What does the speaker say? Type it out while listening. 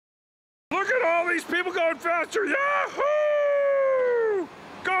at all these people going faster. Yahoo!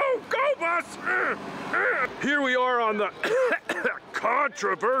 Go, go, bus! Here we are on the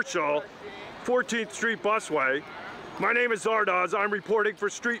controversial 14th Street Busway. My name is Zardoz. I'm reporting for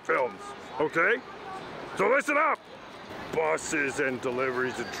Streetfilms, okay? So listen up. Buses and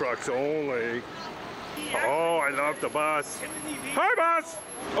deliveries and trucks only. Oh, I love the bus. Hi, bus!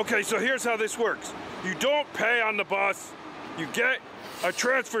 Okay, so here's how this works. You don't pay on the bus. You get a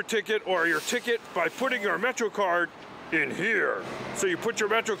transfer ticket or your ticket by putting your Metro card in here. So you put your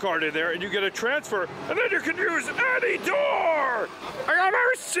Metro card in there and you get a transfer, and then you can use any door! I got my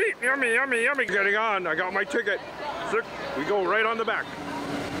receipt! Yummy, yummy, yummy. Getting on, I got my ticket. Look, we go right on the back.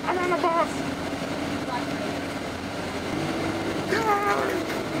 I'm on the bus!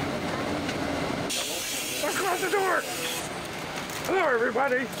 Let's close the door! Hello,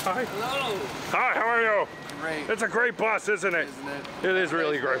 everybody. Hi. Hello. Hi, how are you? Great. It's a great bus, isn't it? Isn't it? It is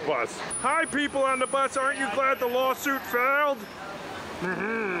really a great bus. Hi, people on the bus. Aren't you glad the lawsuit failed?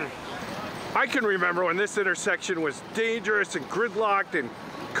 I can remember when this intersection was dangerous and gridlocked and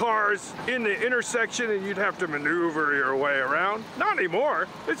cars in the intersection and you'd have to maneuver your way around. Not anymore.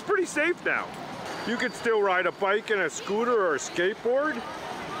 It's pretty safe now. You can still ride a bike and a scooter or a skateboard.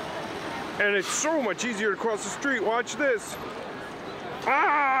 And it's so much easier to cross the street. Watch this.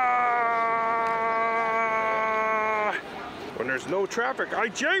 When there's no traffic, I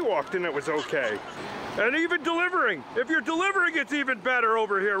jaywalked and it was okay. And even delivering. If you're delivering, it's even better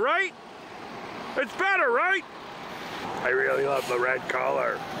over here, right? It's better, right? I really love the red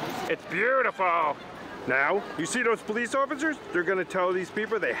color. It's beautiful. Now, you see those police officers? They're gonna tell these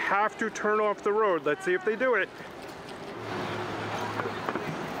people they have to turn off the road. Let's see if they do it.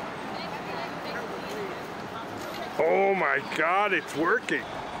 Oh my God, it's working.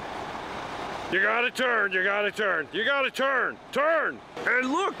 You gotta turn, you gotta turn, you gotta turn, turn!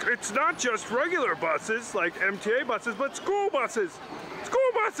 And look, it's not just regular buses, like MTA buses, but school buses!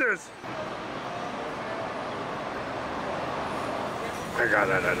 School buses! I got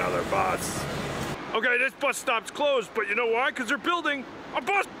on another bus. Okay, this bus stop's closed, but you know why? Because they're building a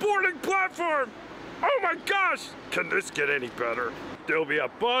bus boarding platform! Oh my gosh! Can this get any better? There'll be a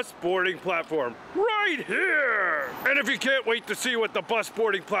bus boarding platform right here! And if you can't wait to see what the bus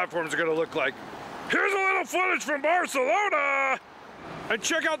boarding platforms are gonna look like, here's a little footage from Barcelona! And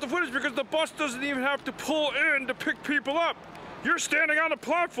check out the footage because the bus doesn't even have to pull in to pick people up. You're standing on a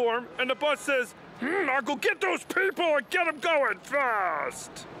platform and the bus says, I'll go get those people and get them going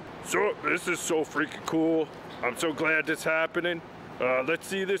fast! So, this is so freaking cool. I'm so glad this is happening. Let's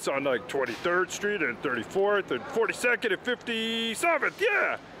see this on like 23rd Street and 34th and 42nd and 57th.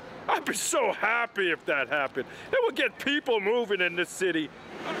 Yeah, I'd be so happy if that happened. It would get people moving in this city.